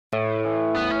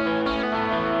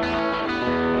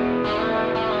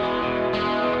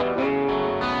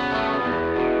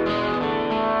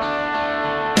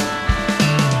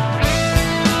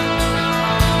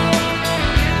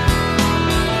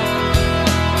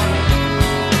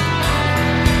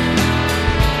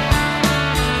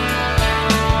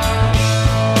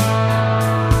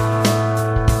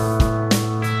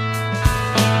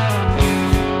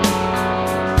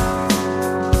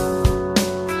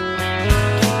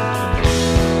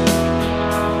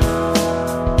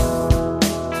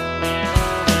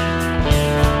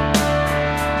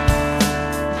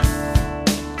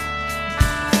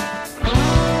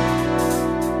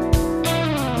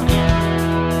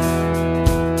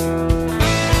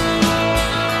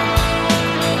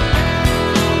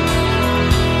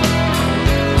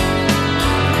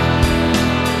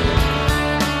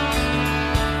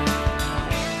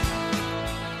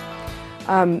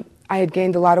I had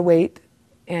gained a lot of weight,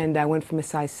 and I went from a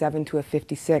size 7 to a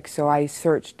 56, so I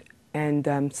searched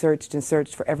and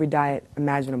searched for every diet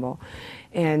imaginable.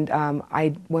 And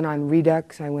I went on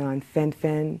Redux, I went on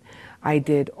Fen-Phen, I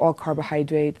did all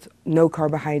carbohydrates, no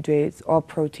carbohydrates, all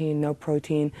protein, no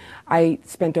protein. I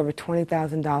spent over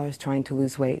 $20,000 trying to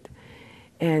lose weight.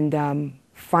 And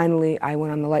finally, I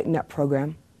went on the Lighten Up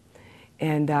program,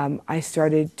 and I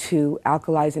started to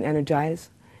alkalize and energize.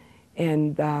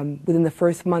 And within the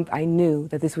first month, I knew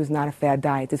that this was not a fad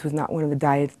diet. This was not one of the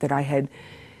diets that I had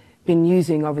been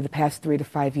using over the past 3 to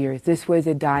 5 years. This was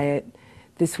a diet.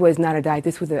 This was not a diet.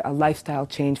 This was a lifestyle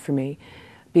change for me,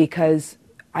 because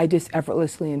I just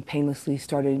effortlessly and painlessly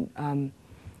started,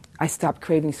 I stopped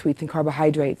craving sweets and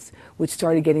carbohydrates, which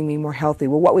started getting me more healthy.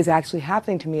 Well, what was actually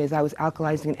happening to me is I was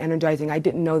alkalizing and energizing. I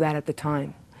didn't know that at the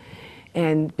time.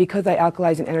 And because I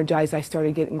alkalized and energized, I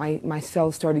started getting, my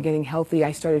cells started getting healthy.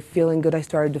 I started feeling good. I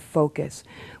started to focus.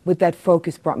 With that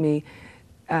focus brought me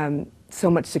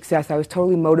so much success. I was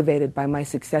totally motivated by my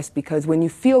success, because when you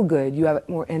feel good, you have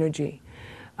more energy.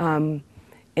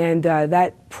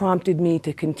 That prompted me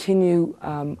to continue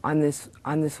on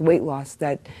this weight loss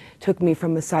that took me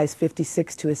from a size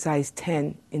 56 to a size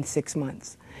 10 in 6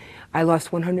 months. I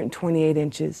lost 128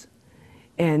 inches.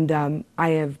 And I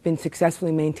have been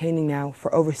successfully maintaining now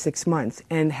for over 6 months.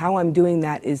 And how I'm doing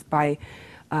that is by,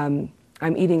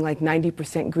 I'm eating like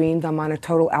 90% greens. I'm on a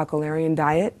total alkaline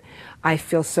diet. I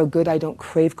feel so good. I don't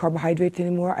crave carbohydrates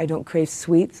anymore. I don't crave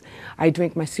sweets. I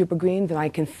drink my super greens, and I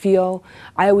can feel,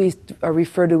 I always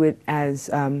refer to it as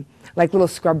like little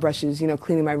scrub brushes, you know,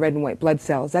 cleaning my red and white blood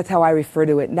cells. That's how I refer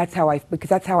to it, and that's how because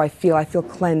that's how I feel. I feel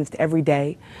cleansed every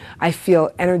day. I feel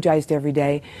energized every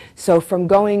day. So from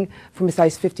going from a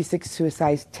size 56 to a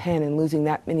size 10 and losing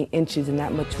that many inches and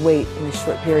that much weight in a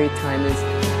short period of time is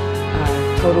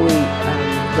totally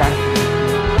gratifying.